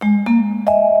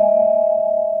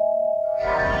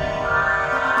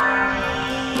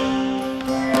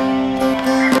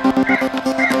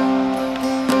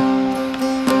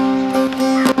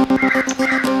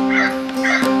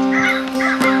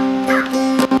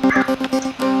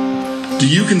Do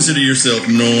you consider yourself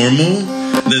normal?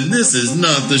 Then this is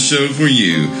not the show for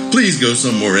you. Please go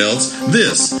somewhere else.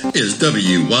 This is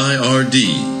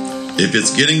WYRD. If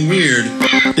it's getting weird,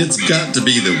 it's got to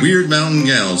be the Weird Mountain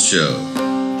Gals show.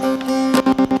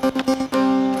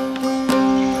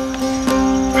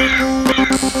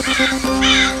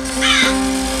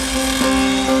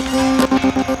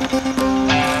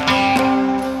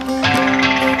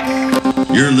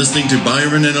 You're listening to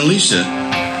Byron and Alicia,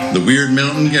 the Weird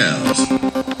Mountain Gals.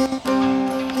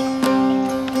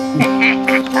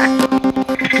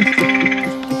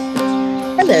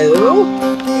 Hello.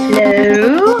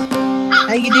 Hello.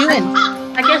 How you doing?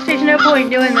 I guess there's no point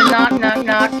doing the knock, knock,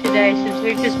 knock today since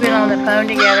we've just been on the phone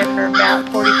together for about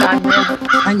 45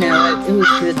 minutes. I know, it was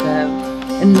good though.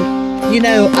 And, you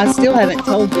know, I still haven't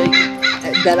told you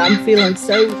that I'm feeling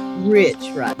so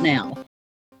rich right now.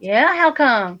 Yeah, how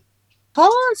come?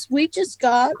 Because we just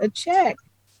got a check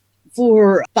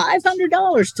for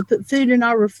 $500 to put food in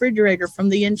our refrigerator from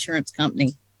the insurance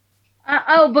company.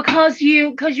 Because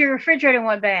your refrigerator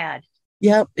went bad.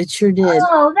 Yep, it sure did.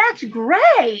 Oh, that's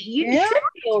great. You should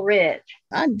feel rich.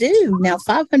 I do. Now,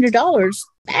 $500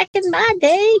 back in my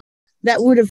day, that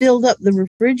would have filled up the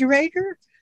refrigerator,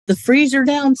 the freezer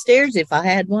downstairs if I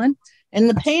had one, and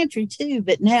the pantry too.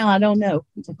 But now I don't know.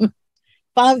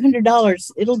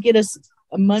 $500, it'll get us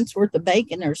a month's worth of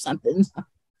bacon or something,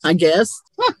 I guess.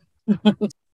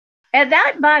 And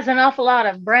that buys an awful lot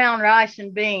of brown rice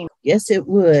and beans. Yes, it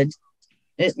would.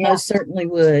 It most certainly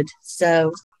would.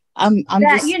 So I'm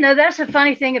just, you know, that's the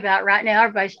funny thing about right now.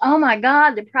 Everybody's, oh my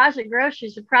God, the price of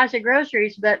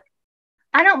groceries. But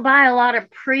I don't buy a lot of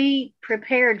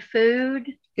pre-prepared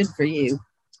food. Good for you.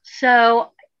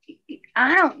 So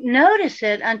I don't notice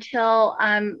it until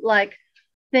I'm like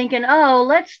thinking, oh,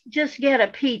 let's just get a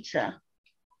pizza.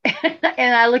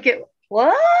 And I look at,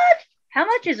 what? How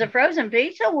much is a frozen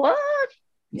pizza? What?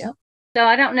 Yep. So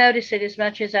I don't notice it as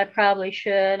much as I probably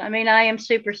should. I mean, I am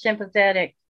super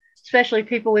sympathetic, especially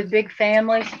people with big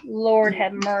families. Lord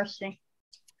have mercy.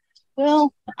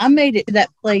 Well, I made it to that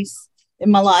place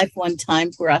in my life one time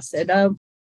where I said, oh,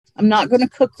 I'm not going to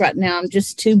cook right now. I'm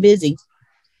just too busy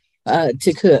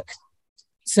to cook.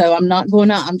 So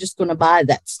I'm just going to buy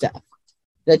that stuff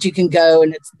that you can go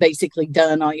and it's basically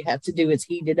done. All you have to do is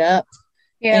heat it up.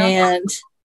 Yeah. And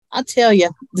I'll tell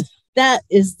you, that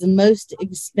is the most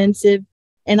expensive.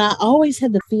 And I always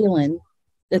had the feeling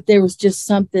that there was just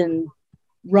something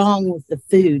wrong with the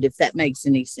food, if that makes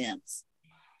any sense.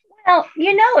 Well,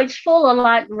 you know, it's full of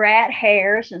like rat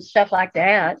hairs and stuff like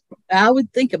that. I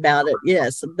would think about it.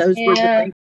 Yes. Those were the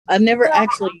things. I never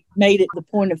actually made it the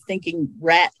point of thinking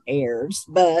rat hairs,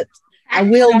 but I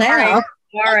will now.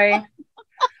 Sorry.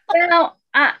 Well,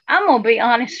 I'm going to be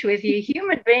honest with you.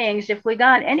 Human beings, if we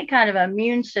got any kind of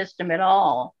immune system at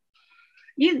all,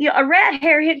 a rat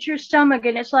hair hits your stomach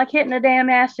and it's like hitting a damn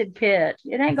acid pit.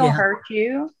 It ain't going to hurt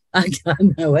you. I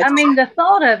know it. I mean, the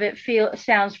thought of it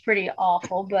sounds pretty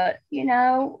awful, but, you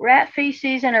know, rat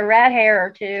feces and a rat hair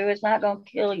or two is not going to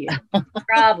kill you.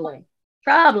 Probably.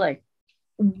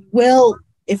 Well,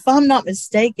 if I'm not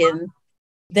mistaken,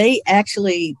 they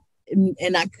actually, and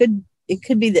it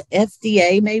could be the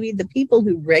FDA, maybe the people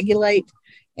who regulate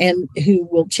and who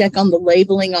will check on the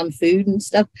labeling on food and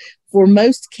stuff. For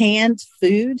most canned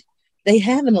food, they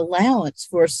have an allowance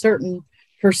for a certain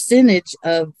percentage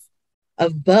of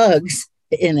bugs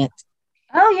in it.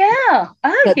 Oh,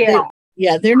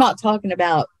 yeah. They're not talking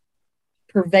about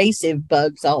pervasive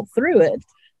bugs all through it,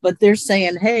 but they're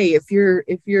saying, hey, if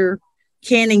you're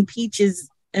canning peaches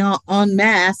en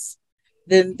masse,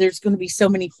 then there's going to be so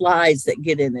many flies that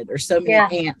get in it or so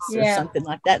many ants or something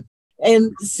like that.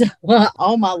 And so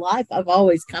all my life, I've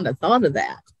always kind of thought of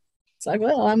that. It's like,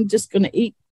 well, I'm just going to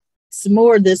eat some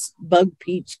more of this bug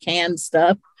peach canned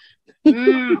stuff.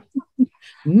 Well,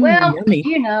 yummy.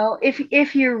 You know,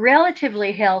 if you're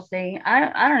relatively healthy,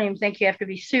 I don't even think you have to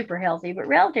be super healthy, but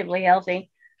relatively healthy,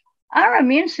 our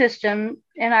immune system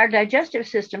and our digestive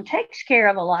system takes care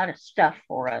of a lot of stuff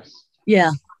for us. Yeah,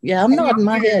 I'm nodding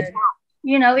my head.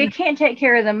 You know, it can't take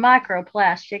care of the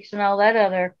microplastics and all that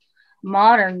other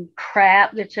modern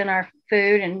crap that's in our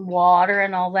food and water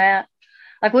and all that.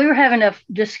 Like we were having a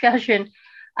discussion.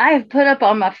 I have put up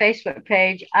on my Facebook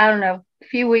page, I don't know, a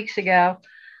few weeks ago,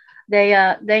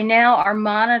 they now are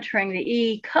monitoring the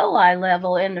E. coli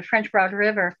level in the French Broad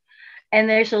River. And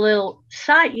there's a little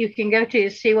site you can go to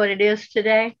see what it is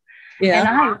today. Yeah.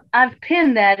 And I've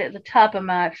pinned that at the top of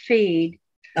my feed.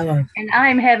 Oh. And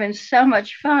I'm having so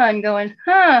much fun going,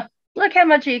 look how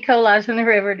much E. coli is in the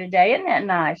river today. Isn't that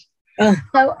nice?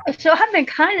 So I've been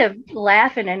kind of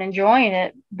laughing and enjoying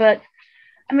it. But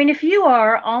I mean, if you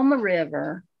are on the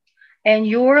river and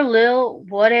your little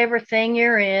whatever thing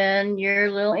you're in,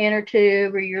 your little inner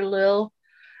tube or your little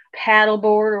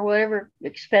paddleboard or whatever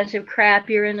expensive crap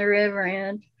you're in the river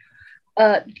in,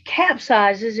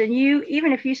 capsizes, and you,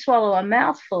 even if you swallow a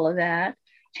mouthful of that,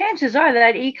 chances are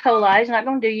that E. coli is not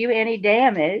going to do you any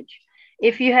damage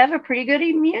if you have a pretty good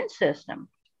immune system.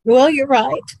 Well, you're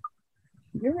right.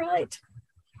 You're right.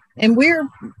 And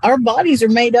our bodies are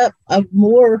made up of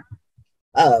more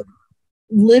uh,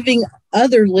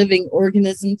 other living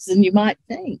organisms than you might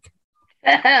think.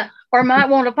 Or might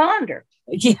want to ponder.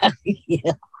 Yeah,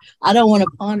 yeah. I don't want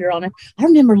to ponder on it. I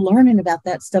remember learning about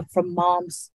that stuff from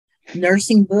Mom's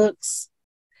nursing books,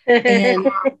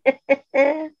 and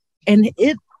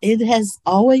it has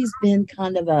always been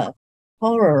kind of a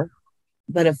horror,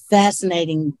 but a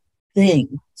fascinating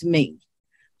thing to me,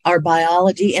 our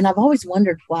biology. And I've always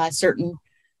wondered why certain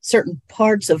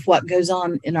parts of what goes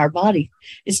on in our body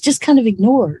is just kind of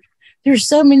ignored. There's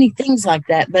so many things like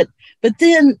that, but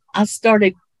then I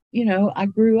started, I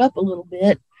grew up a little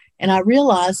bit, and I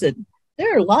realized that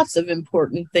there are lots of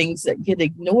important things that get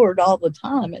ignored all the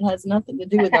time. It has nothing to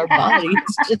do with our body.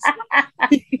 It's just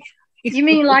You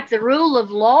mean like the rule of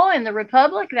law in the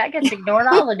republic? That gets ignored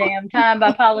all the damn time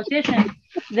by politicians.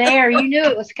 There, you knew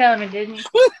it was coming, didn't you?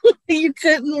 You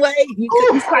couldn't wait.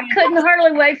 I couldn't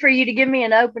hardly wait for you to give me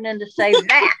an opening to say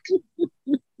that.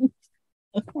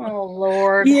 Oh,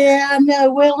 Lord. Yeah,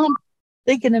 no. Well, I'm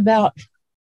thinking about,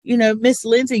 Miss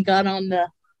Lindsay got on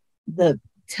the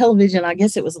television, I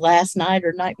guess it was last night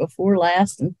or night before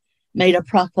last, and made a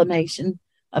proclamation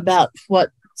about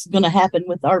what's going to happen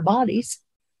with our bodies.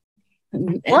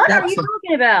 And what are you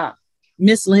talking about?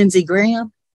 Miss Lindsey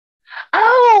Graham.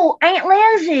 Oh, Aunt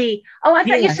Lindsay. Oh, I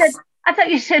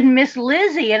thought you said Miss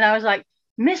Lizzie, and I was like,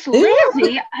 Miss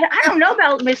Lizzie? I don't know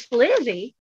about Miss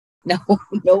Lizzie. No.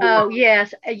 Oh,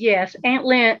 yes, Aunt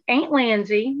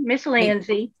Lindsay, Miss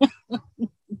Lindsay.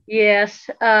 Yes.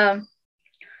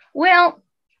 Well,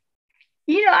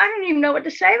 I don't even know what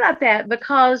to say about that,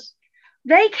 because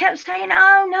they kept saying,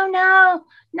 oh,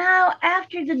 no,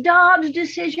 after the Dobbs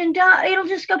decision, it'll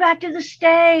just go back to the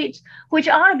states, which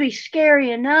ought to be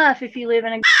scary enough if you live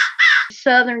in a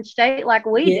southern state like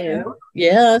we do.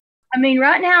 Yeah. I mean,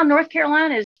 right now, North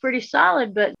Carolina is pretty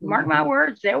solid, but mark my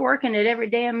words, they're working it every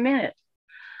damn minute.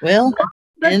 Well,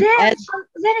 but then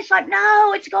it's like,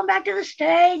 no, it's going back to the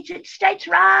states. It's states'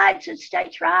 rights. It's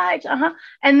states' rights.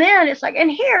 And then it's like, and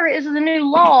here is the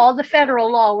new law, the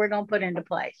federal law we're going to put into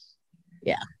place.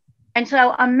 Yeah. And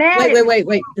so I'm mad. Wait.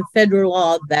 The federal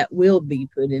law that will be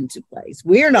put into place.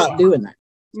 We're not doing that.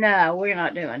 No, we're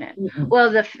not doing it. Mm-mm. Well,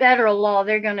 the federal law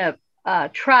they're going to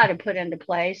try to put into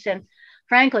place. And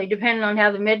frankly, depending on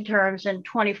how the midterms in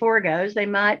 24 goes, they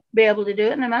might be able to do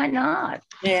it and they might not.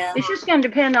 Yeah. It's just going to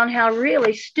depend on how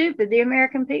really stupid the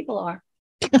American people are.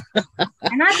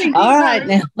 And I think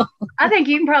I think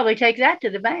you can probably take that to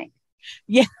the bank.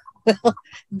 Yeah. Well,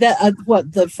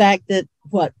 the fact that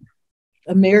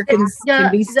Americans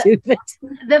can be stupid.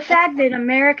 The fact that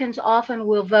Americans often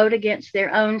will vote against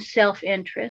their own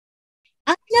self-interest.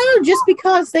 I know, just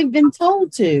because they've been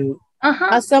told to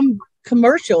by some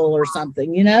commercial or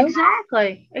something,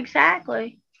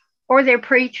 Exactly. Or their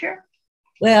preacher.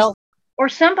 Well, or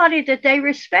somebody that they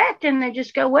respect, and they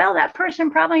just go, well, that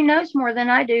person probably knows more than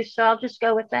I do, so I'll just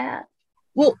go with that.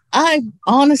 Well, I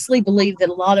honestly believe that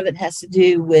a lot of it has to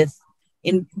do with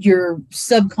in your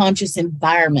subconscious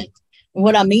environment. And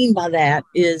what I mean by that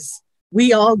is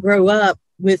we all grow up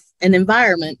with an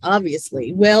environment,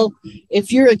 obviously. Well,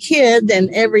 if you're a kid, then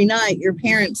every night your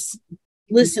parents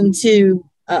listen to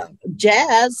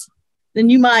jazz, then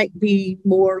you might be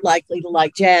more likely to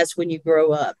like jazz when you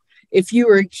grow up. If you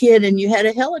were a kid and you had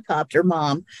a helicopter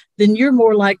mom, then you're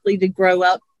more likely to grow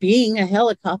up being a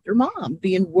helicopter mom,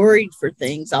 being worried for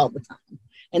things all the time.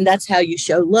 And that's how you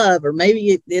show love, or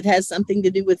maybe it has something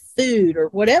to do with food or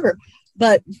whatever.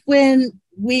 But when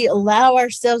we allow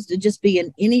ourselves to just be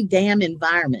in any damn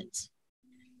environment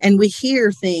and we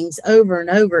hear things over and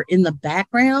over in the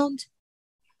background,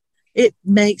 it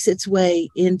makes its way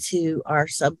into our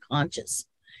subconscious.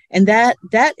 And that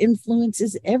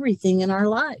influences everything in our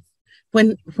life.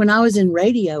 When I was in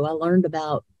radio, I learned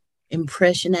about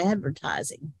impression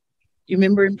advertising. Do you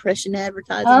remember impression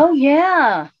advertising? Oh,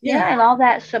 yeah. And all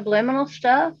that subliminal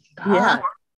stuff. God. Yeah.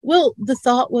 Well, the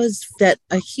thought was that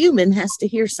a human has to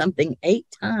hear something 8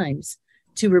 times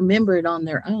to remember it on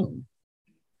their own.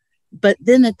 But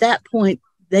then at that point,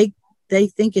 they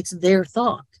think it's their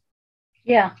thought.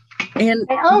 Yeah. And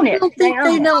they own it. They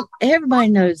don't. Everybody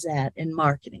knows that in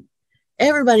marketing.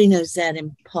 Everybody knows that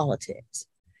in politics.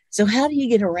 So how do you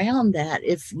get around that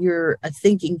if you're a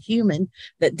thinking human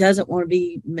that doesn't want to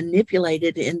be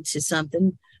manipulated into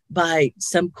something by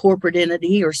some corporate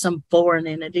entity or some foreign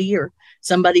entity or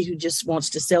somebody who just wants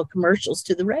to sell commercials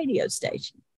to the radio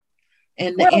station?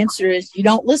 And the answer is you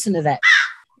don't listen to that.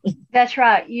 That's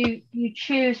right. You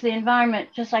choose the environment,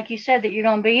 just like you said, that you're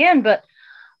going to be in. But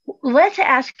let's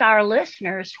ask our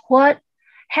listeners,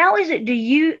 how is it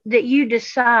that you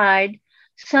decide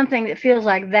something that feels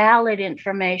like valid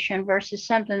information versus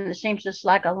something that seems just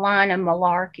like a line of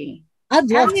malarkey?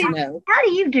 I'd love to know. How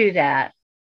do you do that?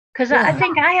 Because I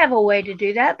think I have a way to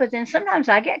do that, but then sometimes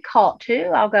I get caught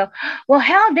too. I'll go, well,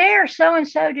 how dare so and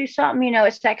so do something?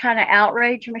 It's that kind of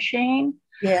outrage machine.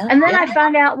 Yeah. And then I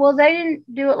find out, well, they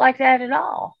didn't do it like that at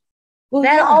all.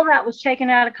 Well, all that was taken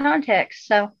out of context.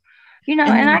 So, and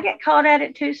I get caught at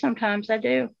it too sometimes. I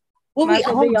do. Well, we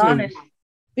all be honest.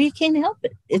 But you can't help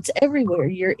it. It's everywhere.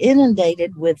 You're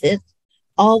inundated with it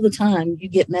all the time. You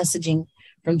get messaging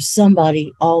from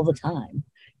somebody all the time.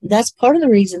 That's part of the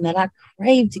reason that I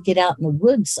crave to get out in the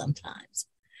woods sometimes.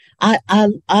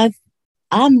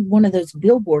 I'm one of those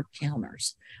billboard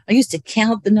counters. I used to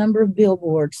count the number of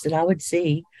billboards that I would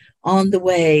see on the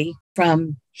way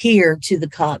from here to the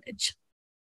cottage.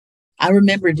 I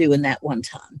remember doing that one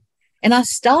time. And I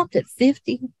stopped at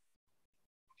 50.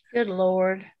 Good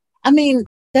Lord. I mean,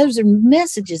 those are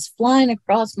messages flying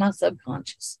across my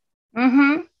subconscious.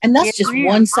 Mm-hmm. And that's just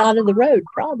one side of the road,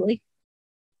 probably.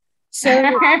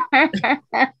 So,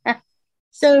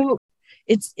 so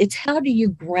it's how do you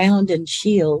ground and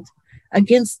shield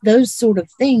against those sort of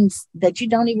things that you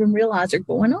don't even realize are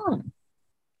going on?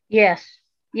 Yes.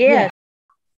 Yeah.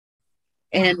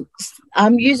 And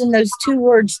I'm using those two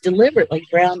words deliberately,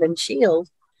 ground and shield,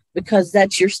 because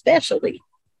that's your specialty.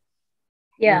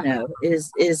 Yeah.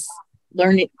 Is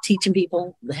learning, teaching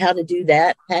people how to do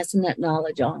that, passing that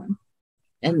knowledge on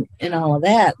and all of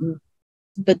that.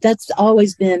 But that's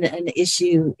always been an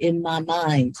issue in my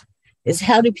mind, is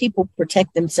how do people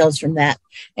protect themselves from that?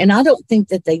 And I don't think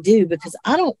that they do, because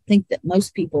I don't think that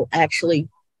most people actually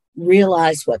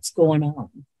realize what's going on.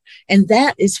 And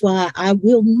that is why I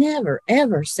will never,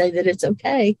 ever say that it's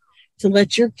okay to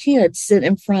let your kids sit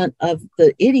in front of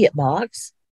the idiot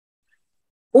box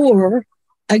or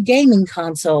a gaming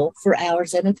console for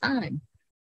hours at a time.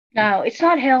 No, it's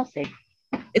not healthy.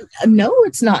 No,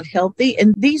 it's not healthy.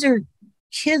 And these are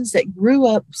kids that grew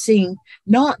up seeing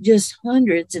not just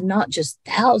hundreds and not just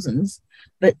thousands,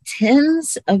 but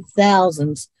tens of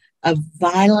thousands of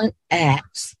violent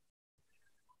acts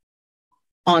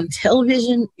on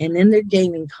television and in their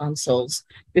gaming consoles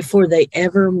before they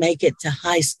ever make it to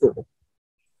high school.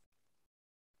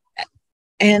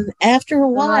 And after a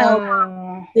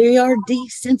while, they are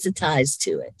desensitized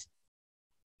to it.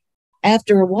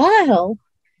 After a while,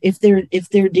 if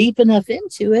they're deep enough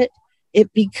into it,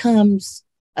 it becomes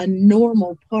a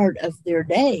normal part of their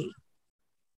day.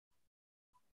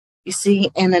 You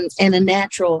see, and a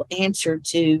natural answer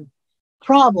to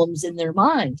problems in their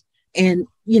mind. And,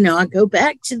 I go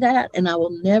back to that, and I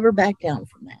will never back down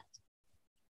from that.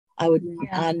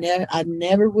 I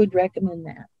never would recommend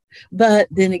that. But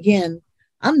then again,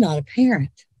 I'm not a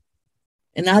parent,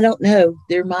 and I don't know.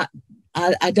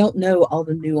 I don't know all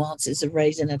the nuances of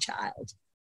raising a child.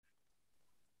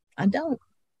 I don't.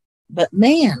 But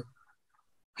man,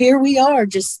 here we are.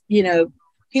 Just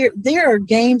here there are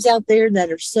games out there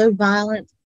that are so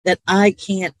violent that I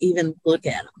can't even look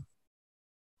at them.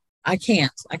 I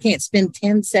can't spend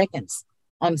 10 seconds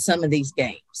on some of these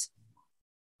games.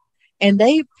 And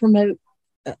they promote,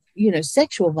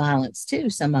 sexual violence too,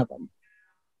 some of them.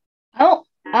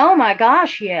 Oh my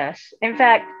gosh, yes. In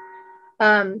fact,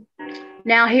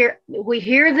 now here we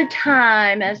hear the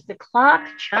time as the clock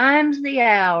chimes the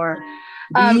hour.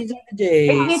 These are the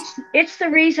days. It's the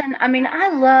reason. I mean, I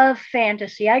love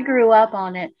fantasy. I grew up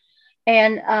on it,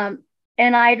 and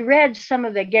I'd read some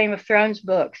of the Game of Thrones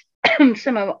books,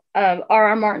 some of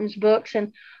R.R. Martin's books,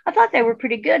 and I thought they were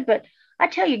pretty good. But I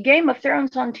tell you, Game of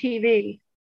Thrones on TV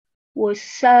was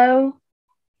so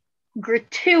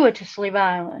gratuitously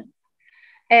violent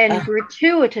and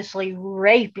gratuitously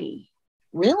rapey.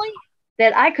 Really?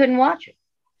 That I couldn't watch it.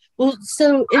 Well,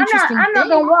 so interesting. I'm not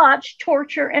going to watch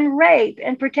torture and rape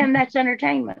and pretend that's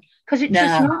entertainment, because it's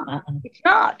just not. It's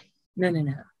not.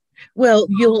 No. Well,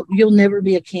 you'll never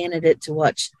be a candidate to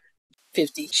watch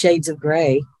 50 Shades of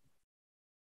Grey.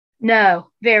 No,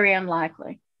 very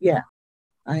unlikely. Yeah.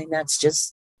 I mean, that's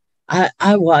just, I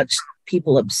watch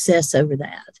people obsess over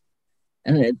that.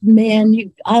 And man,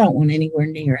 I don't want anywhere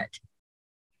near it.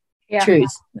 Yeah.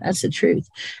 Truth. That's the truth.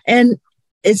 And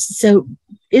it's so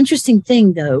interesting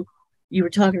thing, though. You were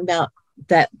talking about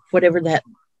that, what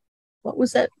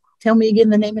was that Tell me again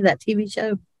the name of that TV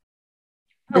show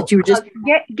that you were just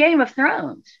Game of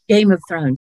Thrones. Game of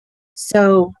Thrones.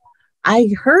 So I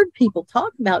heard people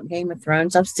talk about Game of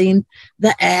Thrones. I've seen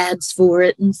the ads for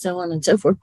it and so on and so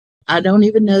forth. I don't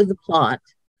even know the plot.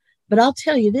 But I'll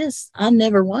tell you this, I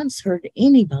never once heard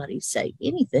anybody say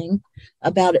anything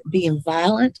about it being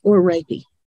violent or rapey.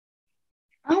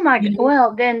 Oh my God.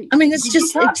 Well, then I mean, it's did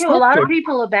just you talk to a lot of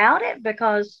people about it?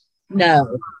 Because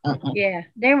no. Yeah,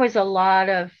 there was a lot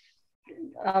of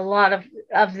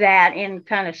that in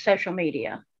kind of social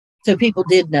media. So people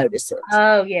did notice it.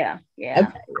 Oh yeah. Okay,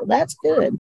 well that's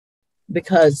good.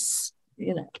 Because,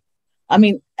 I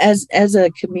mean, as a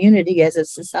community, as a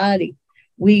society,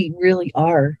 we really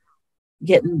are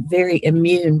getting very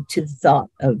immune to the thought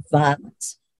of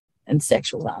violence and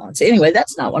sexual violence. Anyway,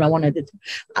 that's not what I wanted to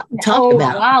talk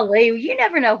about. Golly, you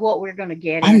never know what we're going to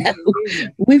get I know.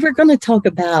 We were going to talk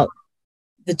about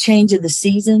the change of the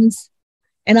seasons,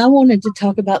 and I wanted to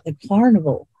talk about the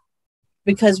carnival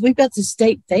because we've got the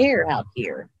state fair out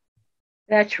here.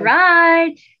 That's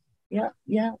right.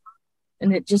 Yeah.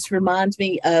 And it just reminds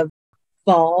me of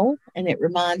fall, and it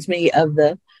reminds me of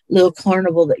the little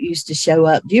carnival that used to show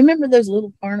up. Do you remember those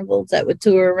little carnivals that would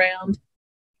tour around?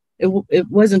 It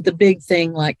wasn't the big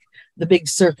thing like the big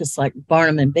circus like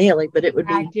Barnum and Bailey, but it would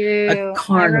be a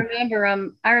carnival.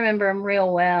 I remember them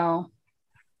real well.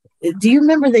 Do you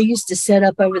remember they used to set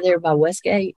up over there by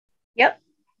Westgate? Yep.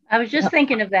 I was just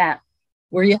thinking of that.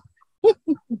 Were you?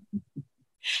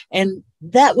 And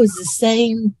that was the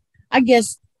same, I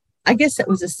guess that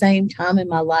was the same time in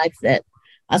my life that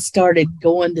I started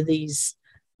going to these.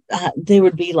 They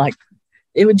would be like,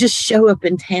 it would just show up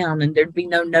in town and there'd be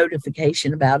no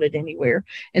notification about it anywhere.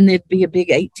 And there'd be a big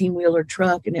 18-wheeler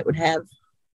truck and it would have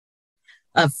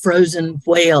a frozen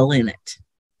whale in it.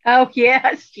 Oh,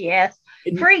 yes.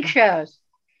 Freak shows.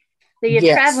 The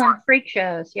traveling freak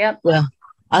shows. Yep. Well,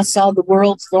 I saw the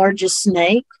world's largest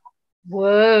snake.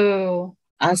 Whoa.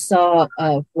 I saw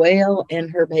a whale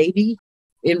and her baby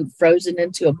frozen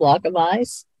into a block of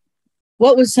ice.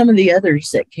 What was some of the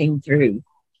others that came through?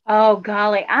 Oh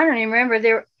golly, I don't even remember.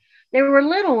 There were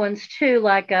little ones too,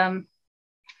 like a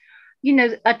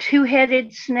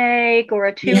two-headed snake or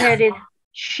a two-headed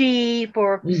sheep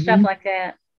or stuff like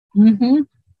that. Mm-hmm.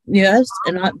 Yes,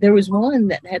 and there was one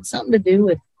that had something to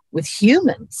do with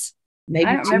humans. Maybe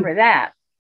I don't remember that.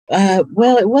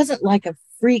 Well, it wasn't like a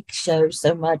freak show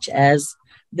so much as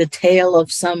the tale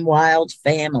of some wild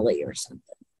family or something.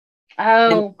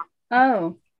 Oh.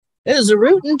 It was a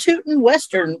rootin' tootin'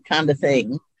 Western kind of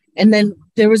thing. And then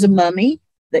there was a mummy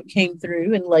that came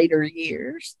through in later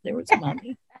years. There was a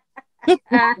mummy.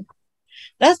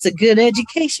 That's a good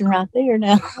education right there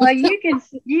now. Well, you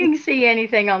can see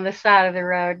anything on the side of the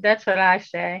road. That's what I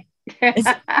say.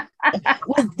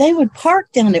 Well, they would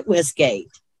park down at Westgate.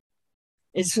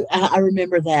 I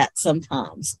remember that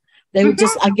sometimes. They would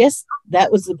just, I guess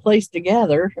that was the place to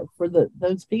gather for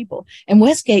those people. And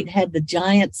Westgate had the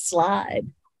giant slide.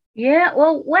 Yeah,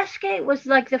 well, Westgate was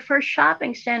like the first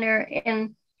shopping center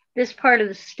in this part of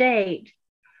the state.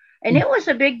 And it was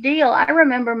a big deal. I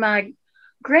remember my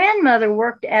grandmother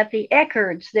worked at the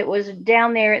Eckards that was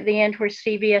down there at the end where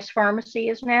CVS Pharmacy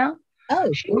is now.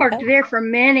 Oh, she worked there for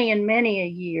many and many a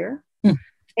year.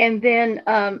 And then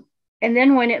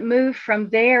when it moved from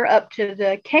there up to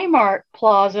the Kmart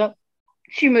Plaza,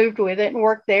 she moved with it and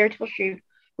worked there till she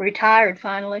retired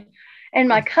finally. And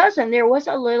my cousin, there was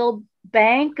a little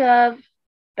bank of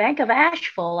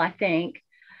Asheville, I think,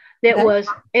 that was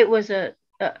a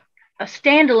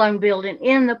standalone building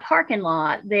in the parking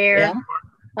lot there.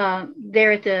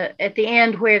 There at the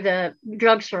end where the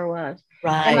drugstore was.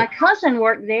 Right. And my cousin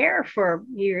worked there for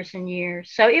years and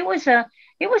years. So it was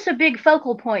a big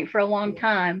focal point for a long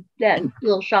time, that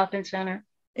little shopping center.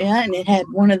 Yeah, and it had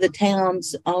one of the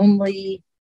town's only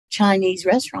Chinese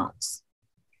restaurants.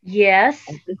 Yes.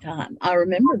 At the time. I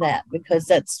remember that because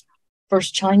that's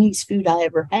first Chinese food I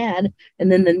ever had.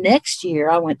 And then the next year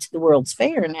I went to the World's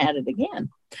Fair and had it again.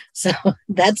 So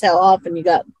that's how often you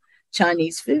got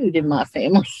Chinese food in my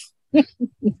family.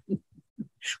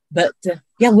 But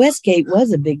Westgate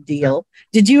was a big deal.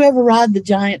 Did you ever ride the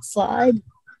giant slide?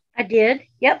 I did.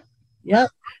 Yep.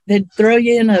 They'd throw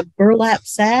you in a burlap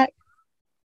sack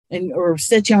or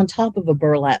set you on top of a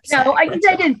burlap sack. No,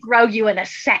 they didn't throw you in a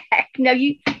sack. No,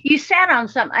 you sat on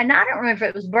something. And I don't remember if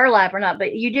it was burlap or not,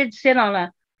 but you did sit on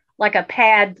a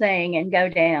pad thing and go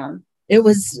down.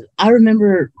 I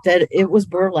remember that it was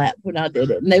burlap when I did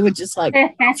it. And they would just like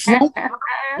flump,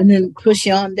 and then push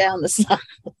you on down the side.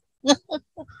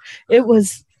 It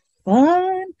was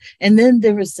fun. And then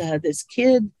there was this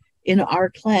kid in our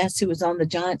class who was on the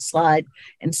giant slide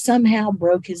and somehow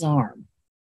broke his arm.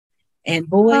 And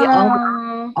boy,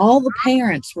 Oh, all the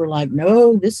parents were like,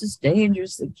 no, this is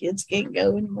dangerous. The kids can't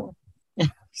go anymore.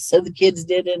 So the kids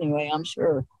did anyway, I'm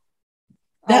sure.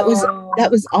 That was oh,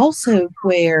 that was also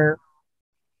where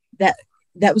that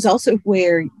that was also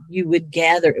where you would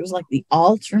gather. It was like the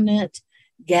alternate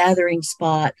gathering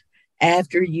spot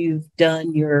after you've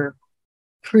done your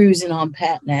cruising on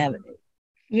Patton Avenue.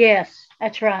 yes,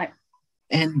 that's right.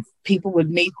 And people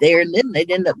would meet there, and then they'd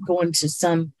end up going to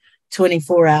some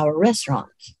 24-hour restaurant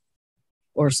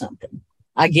or something,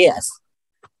 I guess.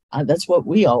 That's what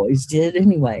we always did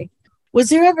anyway. Was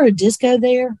there ever a disco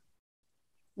there?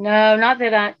 No, not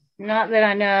that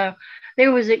I know.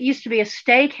 It used to be a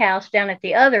steakhouse down at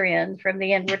the other end from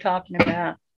the end we're talking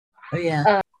about. Oh,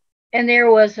 yeah. And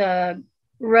there was a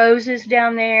Roses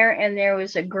down there, and there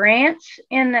was a Grant's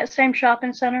in that same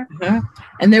shopping center. Uh-huh.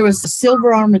 And there was the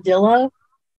Silver Armadillo.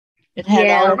 It had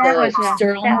Yeah, all the that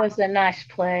Sterling. was a nice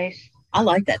place. I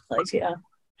like that place, yeah.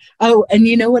 Oh, and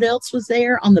you know what else was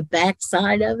there on the back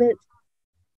side of it?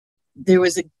 There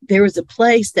was a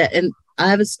place that, and I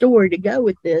have a story to go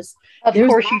with this. Of There's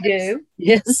course you do.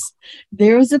 Yes,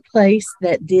 there was a place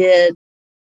that did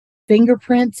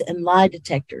fingerprints and lie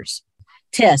detectors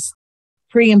tests,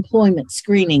 pre-employment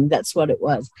screening. That's what it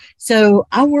was. So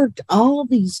I worked all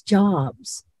these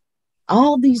jobs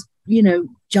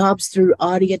through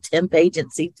Audia Temp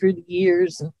Agency through the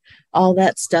years and all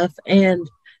that stuff, and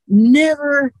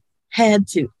never had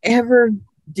to ever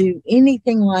do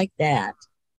anything like that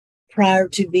prior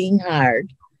to being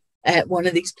hired at one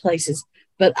of these places.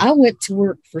 But I went to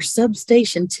work for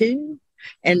Substation 2.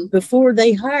 And before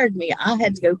they hired me, I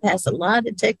had to go pass a lie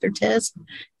detector test.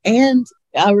 And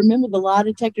I remember the lie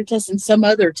detector test and some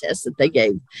other tests that they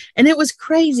gave. And it was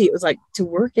crazy. It was like, to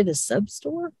work at a sub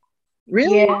store?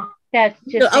 Really? Yeah, that's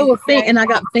just Oh, and I incredible.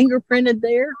 got fingerprinted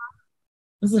there.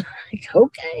 I was like,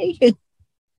 okay.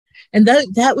 And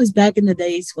that was back in the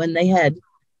days when they had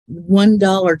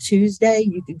 $1 Tuesday.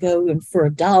 You could go, and for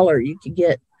 $1 you could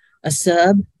get a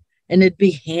sub, and it'd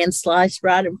be hand sliced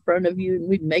right in front of you, and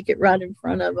we'd make it right in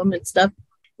front of them and stuff.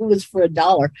 It was for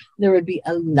 $1. There would be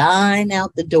a line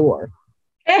out the door.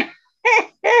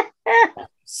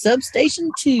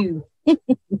 Substation 2.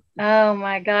 Oh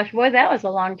my gosh, boy, that was a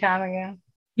long time ago.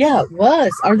 Yeah, it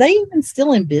was. Are they even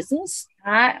still in business?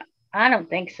 I don't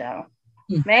think so.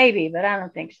 Maybe, but I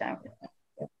don't think so.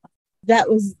 That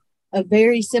was a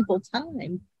very simple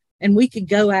time, and we could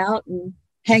go out and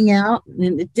hang out,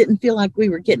 and it didn't feel like we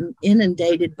were getting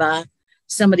inundated by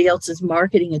somebody else's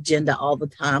marketing agenda all the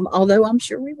time, although I'm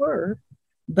sure we were.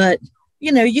 But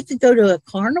you could go to a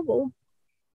carnival,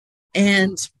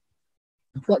 and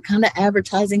what kind of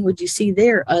advertising would you see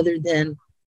there other than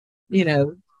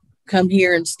come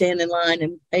here and stand in line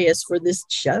and pay us for this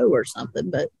show or something?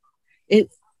 But it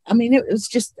was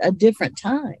just a different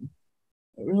time.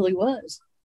 It really was.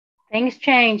 Things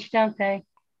change, don't they?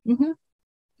 Mm-hmm.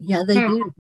 Yeah, they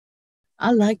do.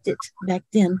 I liked it back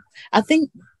then. I think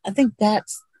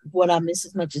that's what I miss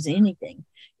as much as anything,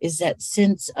 is that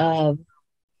sense of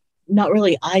not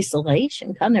really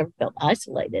isolation. I never felt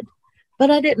isolated, but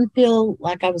I didn't feel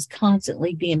like I was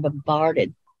constantly being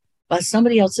bombarded by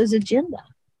somebody else's agenda.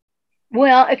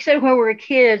 Well, except when we were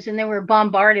kids and then we were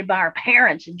bombarded by our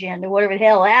parents' agenda, whatever the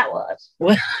hell that was.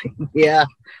 Well, yeah,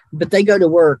 but they go to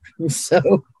work,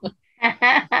 so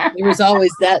there was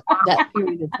always that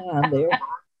period of time there.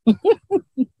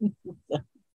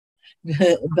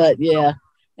 But yeah,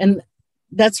 and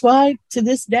that's why to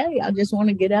this day I just want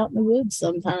to get out in the woods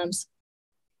sometimes,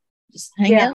 just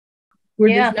hang out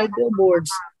where there's no billboards.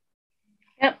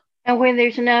 Yep, and when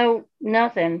there's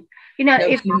nothing, No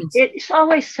humans. it's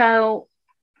always so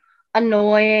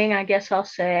annoying, I guess I'll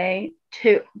say,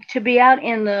 to be out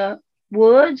in the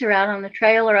woods or out on the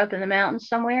trail or up in the mountains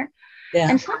somewhere,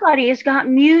 and somebody has got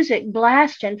music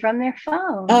blasting from their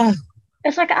phone.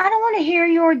 It's like, I don't want to hear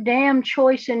your damn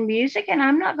choice in music, and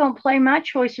I'm not going to play my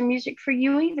choice in music for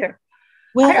you either.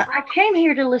 Well, I came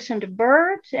here to listen to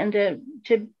birds and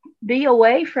to be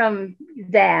away from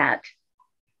that.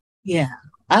 Yeah,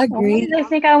 I agree. Why do they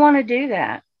think I want to do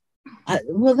that?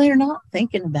 Well, they're not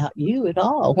thinking about you at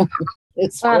all.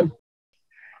 It's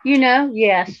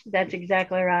yes, that's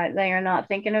exactly right. They are not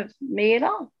thinking of me at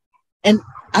all. And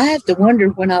I have to wonder,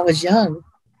 when I was young,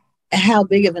 how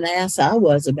big of an ass I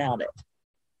was about it.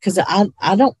 Because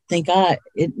I don't think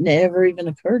it never even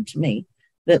occurred to me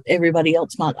that everybody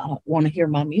else might want to hear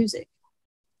my music.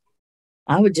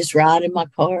 I would just ride in my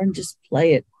car and just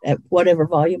play it at whatever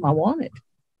volume I wanted.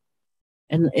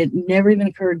 And it never even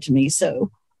occurred to me.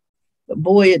 So, but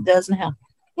boy, it does now.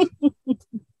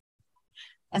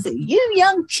 I said, you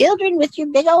young children with your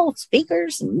big old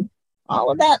speakers and all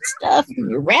of that stuff, and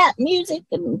your rap music,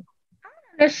 and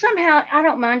But somehow I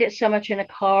don't mind it so much in a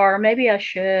car. Maybe I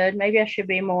should. Maybe I should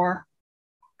be more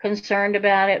concerned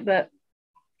about it, but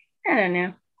I don't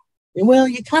know. well,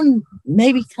 you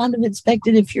maybe kind of expect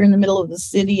it if you're in the middle of the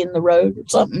city in the road or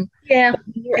something. Yeah,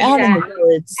 When you're out in the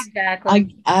woods.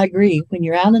 Exactly. I agree. When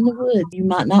you're out in the woods, you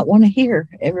might not want to hear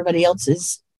everybody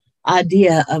else's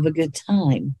idea of a good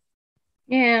time.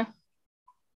 Yeah.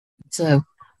 So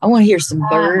I want to hear some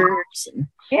birds. And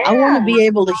Yeah. I want to be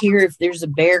able to hear if there's a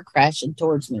bear crashing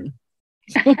towards me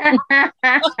or a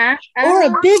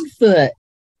Bigfoot.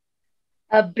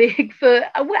 A Bigfoot.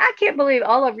 I can't believe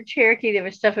all over Cherokee there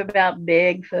was stuff about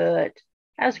Bigfoot.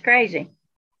 That's crazy.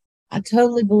 I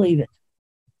totally believe it.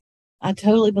 I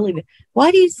totally believe it.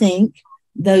 Why do you think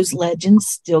those legends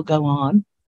still go on?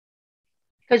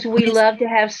 Because we love to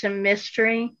have some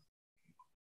mystery.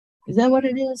 Is that what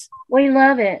it is? We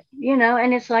love it,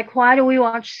 and it's like, why do we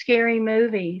watch scary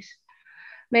movies?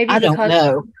 Maybe I don't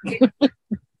know.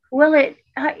 Well,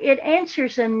 it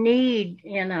answers a need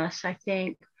in us, I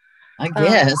think. I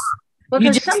guess.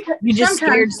 Because you just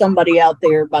scared somebody out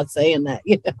there by saying that,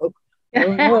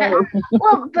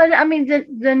 Well, but I mean,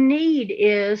 the need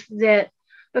is that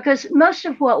because most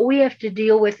of what we have to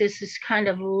deal with is this kind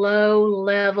of low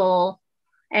level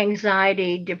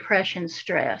anxiety, depression,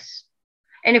 stress.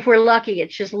 And if we're lucky,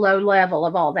 it's just low level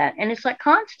of all that. And it's like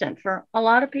constant for a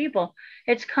lot of people.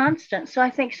 It's constant. So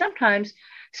I think sometimes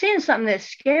seeing something that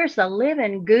scares the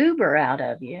living goober out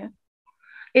of you,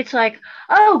 it's like,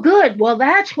 oh, good. Well,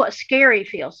 that's what scary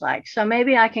feels like. So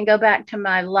maybe I can go back to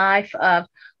my life of,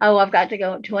 oh, I've got to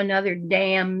go to another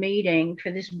damn meeting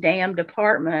for this damn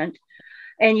department.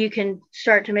 And you can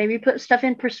start to maybe put stuff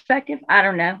in perspective. I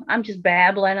don't know. I'm just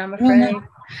babbling, I'm afraid.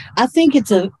 I think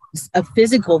it's a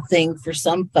physical thing for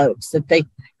some folks that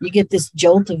you get this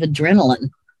jolt of adrenaline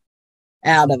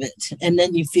out of it, and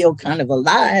then you feel kind of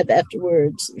alive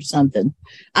afterwards or something.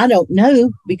 I don't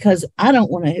know, because I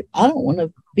don't want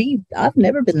to be, I've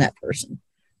never been that person.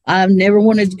 I've never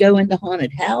wanted to go into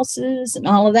haunted houses and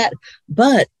all of that.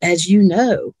 But as you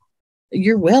know,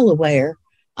 you're well aware,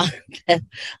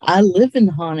 I live in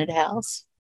a haunted house.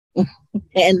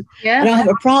 And I don't have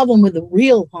a problem with a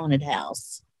real haunted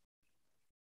house.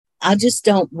 I just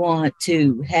don't want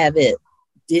to have it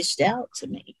dished out to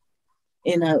me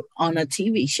on a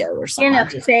TV show or something.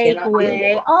 In a fake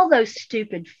way. All those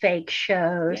stupid fake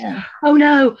shows. Yeah. Oh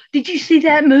no, did you see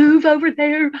that move over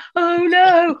there? Oh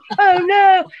no, oh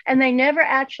no. And they never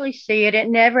actually see it. They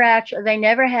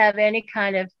never have any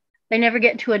kind of, they never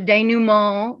get to a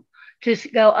denouement to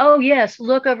go, oh yes,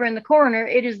 look over in the corner.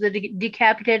 It is the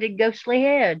decapitated ghostly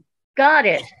head. Got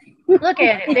it. Look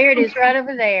at it. There it is right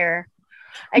over there.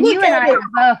 And you and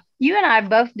I have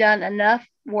both done enough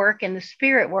work in the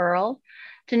spirit world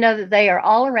to know that they are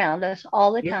all around us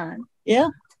all the time. Yeah.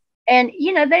 And,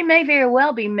 they may very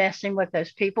well be messing with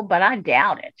those people, but I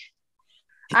doubt it.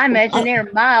 I imagine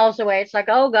they're miles away. It's like,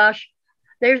 oh gosh,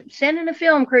 they're sending a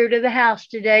film crew to the house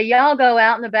today. Y'all go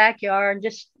out in the backyard and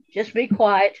just be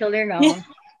quiet till they're gone.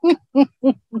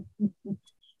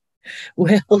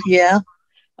 Well, yeah.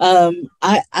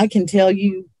 I can tell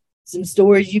you some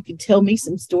stories. You can tell me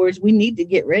some stories. We need to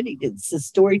get ready. It's the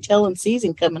storytelling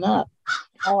season coming up.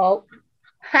 Oh,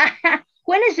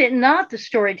 when is it not the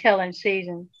storytelling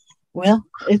season? Well,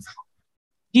 do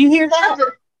you hear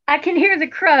that? I can hear the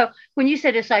crow. When you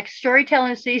said it's like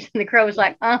storytelling season, the crow was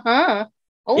like, uh-huh.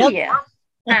 Oh, yep.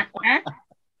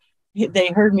 Yeah. They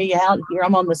heard me out here.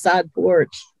 I'm on the side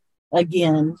porch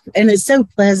again. And it's so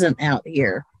pleasant out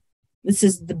here. This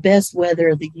is the best weather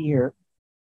of the year.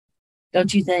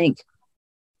 Don't you think?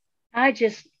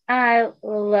 I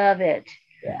love it.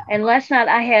 Yeah. And last night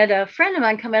I had a friend of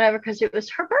mine coming over because it was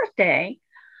her birthday.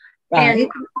 Right.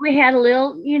 And we had a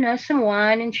little, some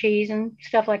wine and cheese and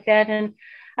stuff like that. And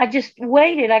I just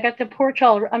waited. I got the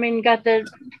got the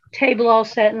table all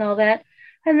set and all that.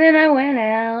 And then I went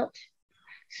out,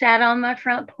 sat on my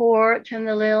front porch and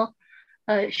the little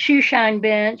shoe shine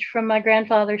bench from my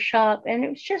grandfather's shop. And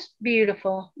it was just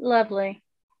beautiful, lovely.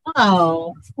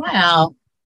 Oh, wow.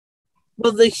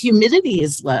 Well, the humidity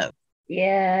is low.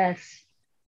 Yes.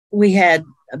 We had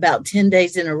about 10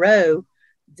 days in a row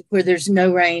where there's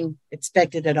no rain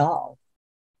expected at all.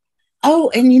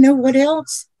 Oh, and you know what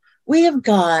else? We have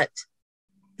got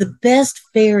the best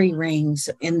fairy rings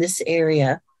in this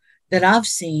area that I've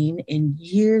seen in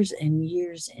years and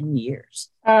years and years.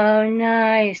 Oh,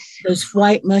 nice. Those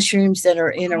white mushrooms that are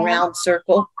in a round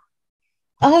circle.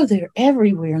 Oh, they're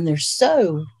everywhere, and they're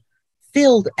so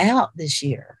filled out this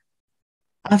year.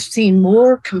 I've seen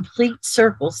more complete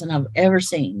circles than I've ever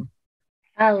seen.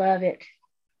 I love it.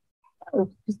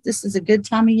 Oh, this is a good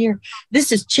time of year.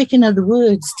 This is chicken of the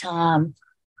woods time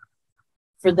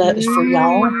for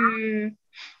y'all. Mm.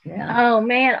 Yeah. Oh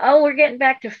man. Oh, we're getting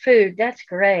back to food. That's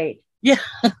great. Yeah.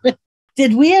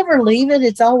 Did we ever leave it?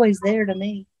 It's always there to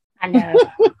me. I know.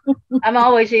 I'm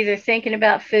always either thinking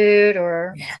about food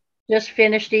or Yeah. just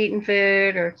finished eating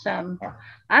food or something. Yeah.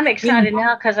 I'm excited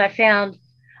now because I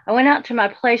went out to my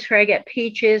place where I get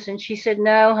peaches and she said,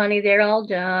 no, honey, they're all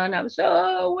done. I was,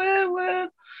 oh, well.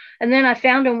 And then I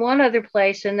found them one other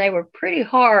place and they were pretty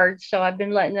hard. So I've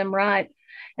been letting them ripe.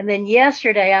 And then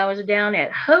yesterday I was down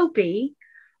at Hopi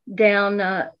down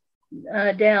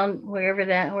where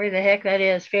the heck that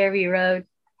is, Fairview Road.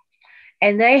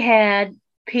 And they had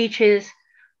peaches,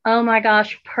 oh my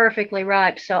gosh, perfectly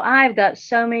ripe. So I've got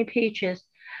so many peaches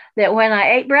that when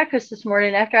I ate breakfast this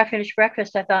morning, after I finished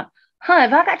breakfast, I thought,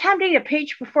 have I got time to eat a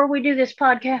peach before we do this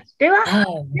podcast? Do I?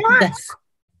 Oh, Do I?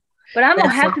 But I'm going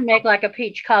to have to make like a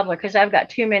peach cobbler because I've got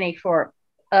too many for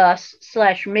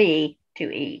us/me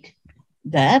to eat.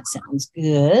 That sounds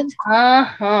good.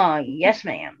 Yes,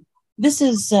 ma'am. This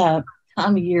is time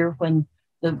of year when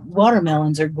the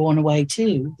watermelons are going away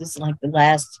too. This is like the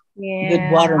last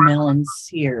good watermelons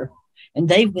here. And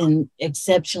they've been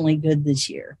exceptionally good this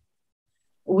year.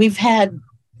 We've had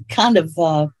kind of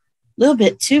a little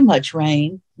bit too much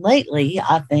rain lately,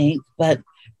 I think, but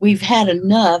we've had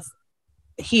enough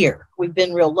here. We've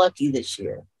been real lucky this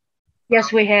year.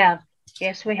 Yes, we have.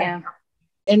 Yes, we have.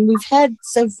 And we've had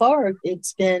so far,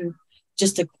 it's been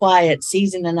just a quiet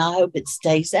season, and I hope it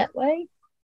stays that way.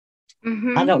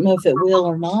 Mm-hmm. I don't know if it will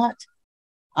or not.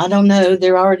 I don't know.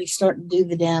 They're already starting to do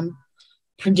the damn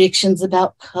predictions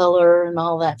about color and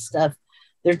all that stuff.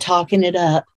 They're talking it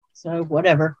up. So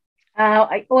whatever.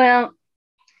 Well,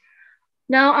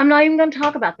 no, I'm not even going to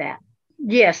talk about that.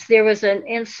 Yes, there was an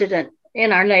incident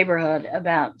in our neighborhood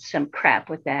about some crap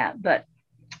with that. But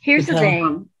here's the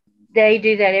thing. They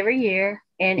do that every year.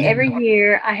 And every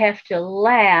year I have to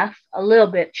laugh a little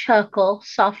bit, chuckle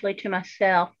softly to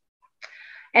myself,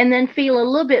 and then feel a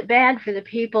little bit bad for the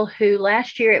people who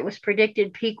last year it was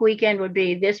predicted peak weekend would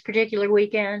be this particular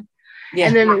weekend. Yeah.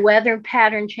 And then the weather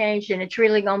pattern changed and it's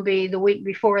really going to be the week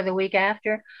before or the week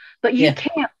after. But you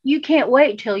can't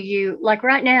wait till you, like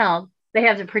right now, they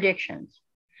have the predictions.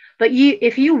 But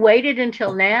if you waited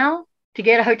until now to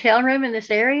get a hotel room in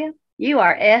this area, you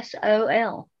are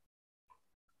SOL.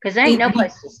 Because there ain't no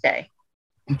place to stay.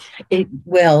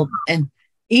 And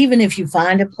even if you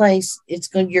find a place,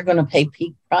 you're going to pay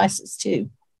peak prices too.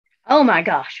 Oh my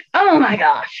gosh. Oh my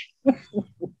gosh.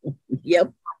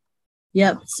 Yep.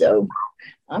 So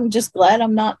I'm just glad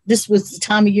I'm not. This was the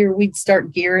time of year we'd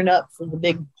start gearing up for the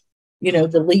big,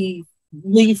 the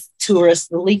leaf tourists,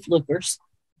 the leaf lookers.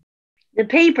 The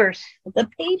peepers. The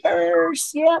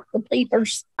peepers. Yep, the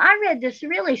peepers. I read this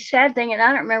really sad thing, and I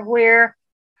don't remember where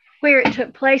it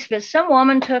took place, but some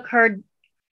woman took her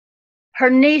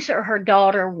niece or her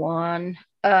daughter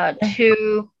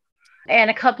to, and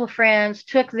a couple of friends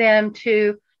took them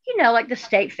to, like the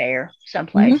state fair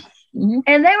someplace. Mm-hmm.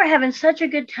 And they were having such a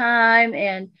good time.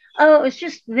 And, it was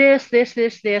just this.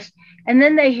 And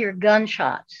then they hear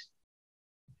gunshots.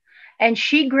 And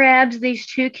she grabs these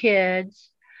two kids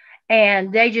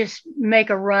and they just make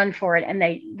a run for it. And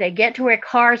they get to where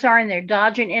cars are and they're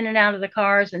dodging in and out of the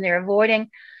cars and they're avoiding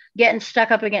getting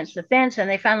stuck up against the fence, and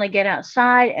they finally get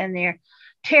outside and they're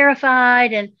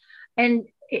terrified. And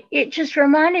it just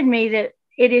reminded me that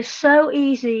it is so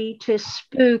easy to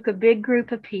spook a big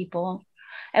group of people.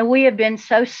 And we have been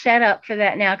so set up for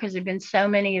that now because there have been so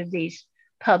many of these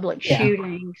public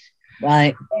shootings.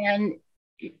 Right.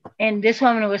 And this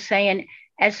woman was saying,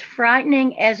 as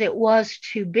frightening as it was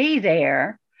to be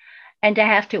there and to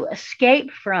have to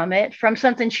escape from it, from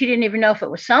something she didn't even know if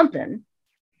it was something,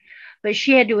 but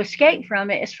she had to escape from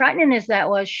it. As frightening as that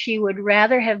was, she would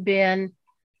rather have been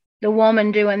the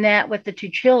woman doing that with the two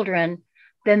children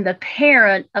than the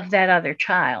parent of that other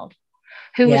child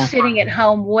who was sitting at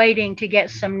home waiting to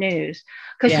get some news.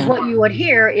 Because what you would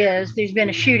hear is there's been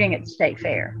a shooting at the state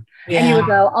fair. Yeah. And you would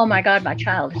go, oh my God, my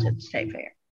child is at the state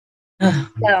fair.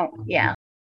 So, yeah.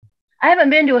 I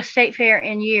haven't been to a state fair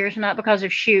in years, not because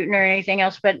of shooting or anything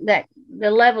else, but that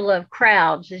the level of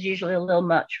crowds is usually a little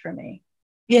much for me.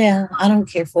 Yeah, I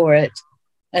don't care for it,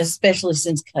 especially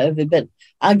since COVID. But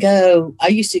I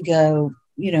used to go,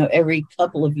 every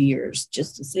couple of years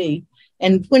just to see.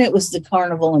 And when it was the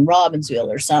carnival in Robbinsville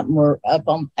or something, or up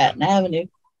on Patton Avenue,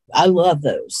 I love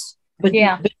those. But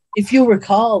if you'll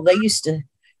recall, they used to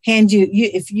hand you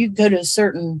if you go to a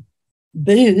certain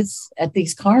booth at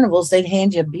these carnivals, they'd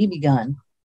hand you a BB gun.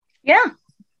 Yeah.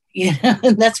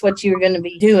 And that's what you were going to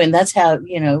be doing. That's how,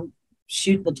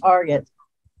 shoot the target.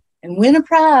 And win a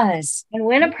prize. And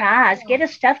win a prize. Get a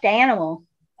stuffed animal.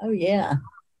 Oh, yeah.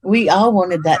 We all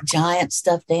wanted that giant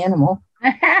stuffed animal.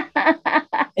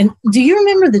 And do you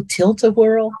remember the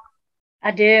tilt-a-whirl?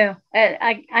 I do.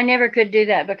 I never could do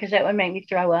that because that would make me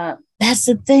throw up. That's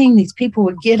the thing. These people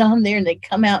would get on there and they'd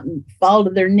come out and fall to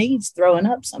their knees throwing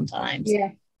up sometimes.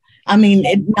 Yeah. I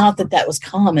mean, not that was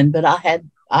common, but I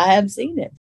have seen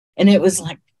it. And it was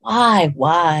like,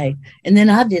 why? And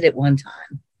then I did it one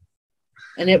time.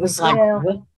 And it was like,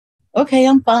 well, okay,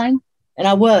 I'm fine. And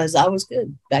I was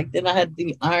good. Back then I had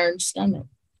the iron stomach.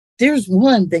 There's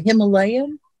one, the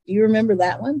Himalayan. Do you remember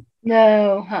that one?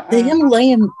 No. The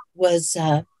Himalayan was,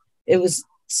 it was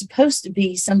supposed to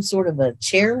be some sort of a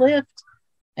chairlift.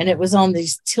 And it was on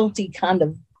these tilty kind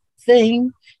of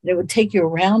thing. And it would take you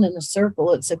around in a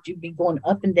circle, except you'd be going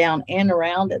up and down and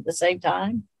around at the same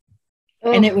time.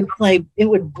 Oh. And it would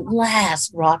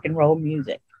blast rock and roll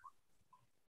music.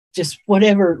 Just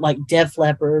whatever, like Def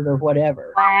Leppard or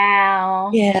whatever. Wow.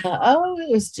 Yeah. Oh, it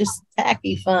was just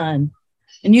tacky fun.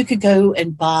 And you could go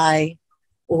and buy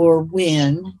or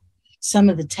win some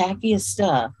of the tackiest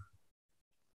stuff.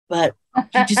 But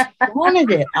you just wanted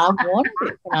it. I wanted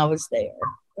it when I was there.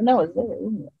 When I was there.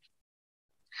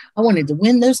 I wanted to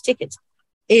win those tickets.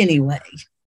 Anyway,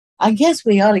 I guess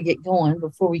we ought to get going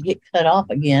before we get cut off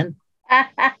again.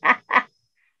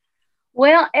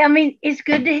 Well, I mean, it's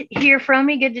good to hear from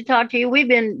you. Good to talk to you. We've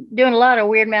been doing a lot of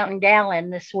Weird Mountain Gallen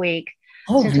this week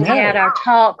since we had our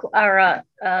talk, our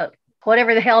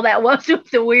whatever the hell that was with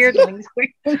the weirdlings,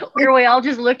 where we all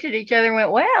just looked at each other and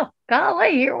went, "Well,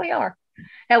 golly, here we are."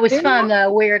 That was fun,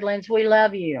 though, weirdlings. We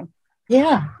love you.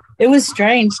 Yeah, it was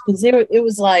strange because it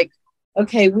was like,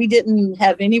 okay, we didn't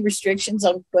have any restrictions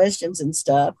on questions and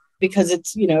stuff because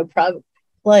it's, a private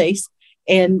place.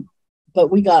 But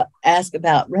we got asked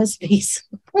about recipes.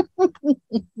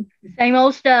 Same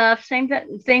old stuff. Same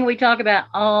thing we talk about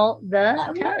all the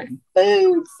time.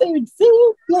 Food,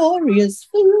 glorious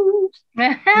food.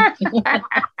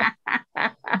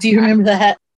 Do you remember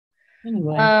that?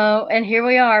 Anyway. Oh, and here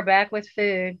we are back with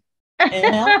food.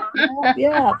 Yeah.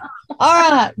 All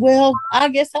right. Well, I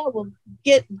guess I will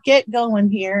get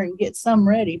going here and get some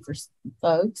ready for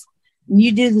folks.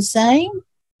 You do the same?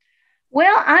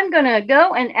 Well, I'm going to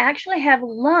go and actually have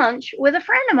lunch with a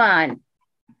friend of mine.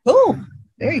 Cool.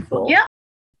 Very cool. Yep.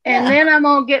 And then I'm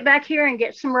going to get back here and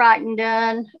get some writing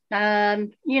done,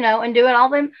 and do it all.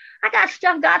 Them. I got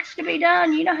stuff got to be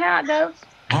done. You know how it goes.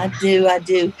 I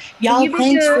do. Y'all,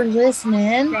 thanks for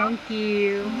listening. Thank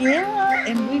you. Yeah.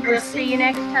 And we will see you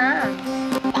next time.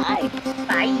 Bye.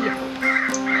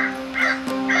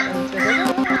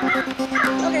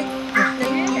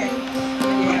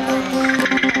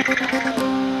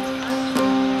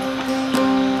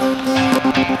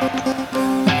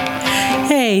 Okay.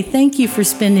 Hey, thank you for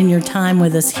spending your time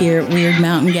with us here at Weird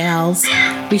Mountain Gals.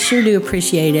 We sure do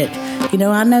appreciate it.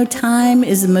 I know time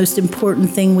is the most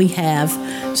important thing we have,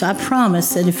 so I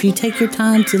promise that if you take your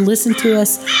time to listen to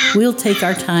us, we'll take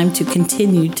our time to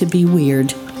continue to be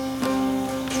weird.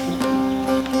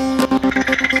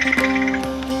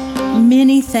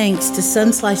 Many thanks to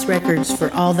Sunslice Records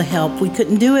for all the help. We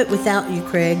couldn't do it without you,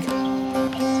 Craig.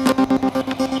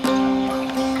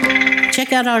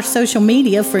 Check out our social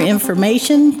media for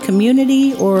information,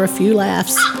 community, or a few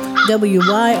laughs.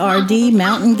 WYRD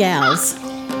Mountain Gals.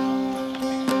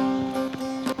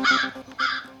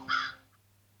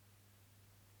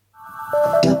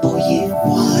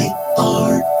 WYRD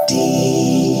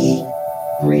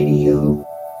Radio.